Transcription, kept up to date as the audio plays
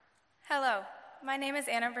Hello, my name is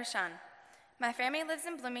Anna Brechon. My family lives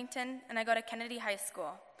in Bloomington, and I go to Kennedy High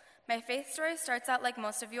School. My faith story starts out like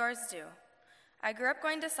most of yours do. I grew up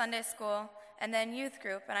going to Sunday school and then youth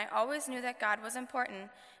group, and I always knew that God was important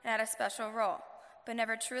and had a special role, but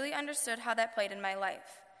never truly understood how that played in my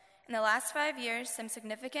life. In the last 5 years, some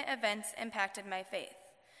significant events impacted my faith.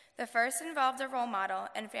 The first involved a role model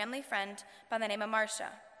and family friend by the name of Marcia.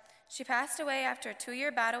 She passed away after a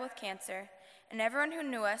 2-year battle with cancer, and everyone who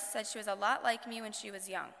knew us said she was a lot like me when she was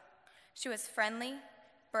young. She was friendly,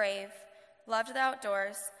 brave, loved the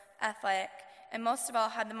outdoors, athletic, and most of all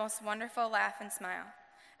had the most wonderful laugh and smile.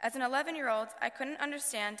 As an 11-year-old, I couldn't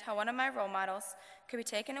understand how one of my role models could be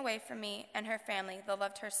taken away from me and her family that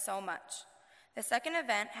loved her so much. The second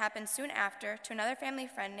event happened soon after to another family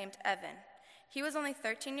friend named Evan. He was only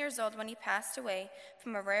 13 years old when he passed away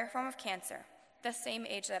from a rare form of cancer, the same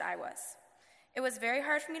age that I was. It was very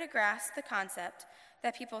hard for me to grasp the concept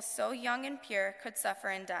that people so young and pure could suffer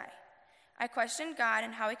and die. I questioned God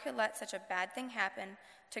and how he could let such a bad thing happen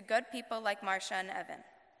to good people like Marcia and Evan.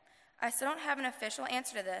 I still don't have an official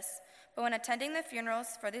answer to this, but when attending the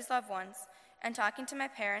funerals for these loved ones and talking to my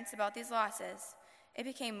parents about these losses, it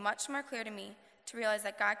became much more clear to me to realize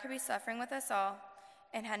that God could be suffering with us all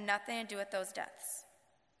and had nothing to do with those deaths.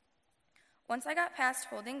 Once I got past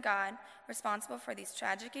holding God responsible for these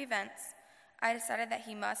tragic events, I decided that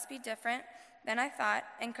he must be different than I thought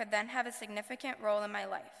and could then have a significant role in my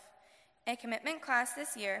life. In a commitment class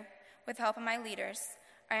this year, with the help of my leaders,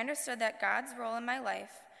 I understood that God's role in my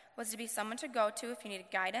life was to be someone to go to if you needed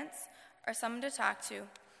guidance or someone to talk to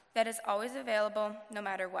that is always available no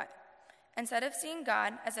matter what. Instead of seeing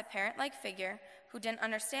God as a parent-like figure who didn't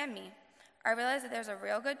understand me, I realized that there's a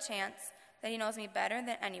real good chance that he knows me better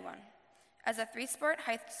than anyone. As a 3-sport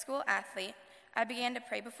high school athlete, I began to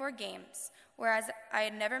pray before games, whereas I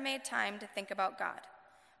had never made time to think about God.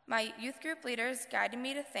 My youth group leaders guided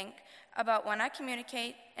me to think about when I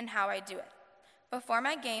communicate and how I do it. Before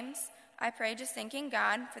my games, I pray just thanking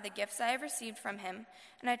God for the gifts I have received from him,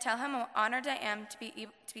 and I tell him how honored I am to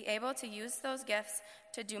be able to use those gifts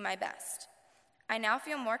to do my best. I now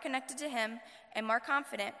feel more connected to him and more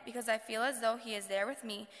confident because I feel as though he is there with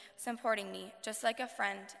me, supporting me, just like a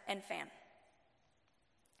friend and fan.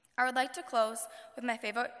 I would like to close with my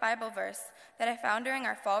favorite Bible verse that I found during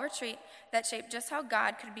our fall retreat that shaped just how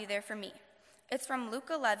God could be there for me. It's from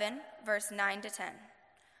Luke 11, verse 9 to 10.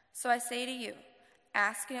 So I say to you,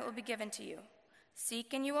 ask and it will be given to you.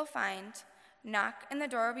 Seek and you will find. Knock and the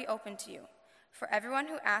door will be opened to you. For everyone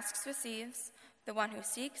who asks receives, the one who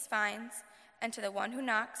seeks finds, and to the one who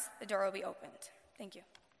knocks, the door will be opened. Thank you.